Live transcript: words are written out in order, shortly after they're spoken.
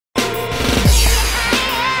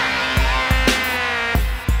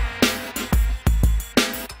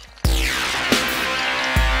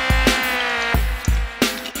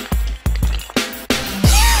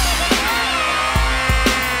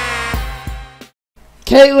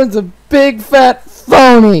Caitlin's a big fat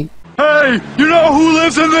phony! Hey, you know who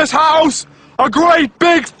lives in this house? A great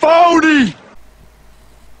big phony!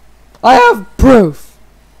 I have proof!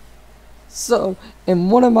 So, in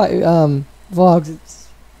one of my vlogs, it's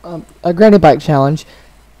a granny bike challenge.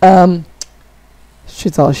 She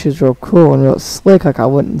thought she was real cool and real slick, like I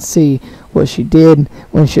wouldn't see what she did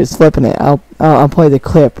when she was flipping it. I'll play the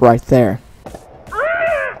clip right there.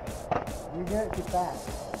 You get too fast.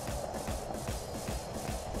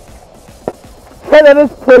 Can I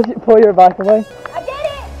just pull your bike away? I did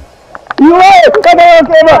it! You are!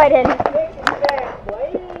 No, I didn't.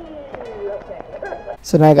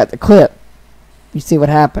 So now I got the clip. You see what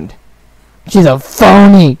happened? She's a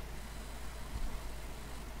phony!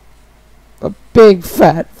 A big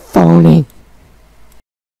fat phony!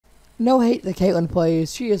 No hate to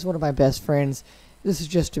CaitlinPlayz. She is one of my best friends. This is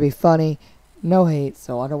just to be funny. No hate,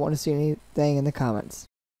 so I don't want to see anything in the comments.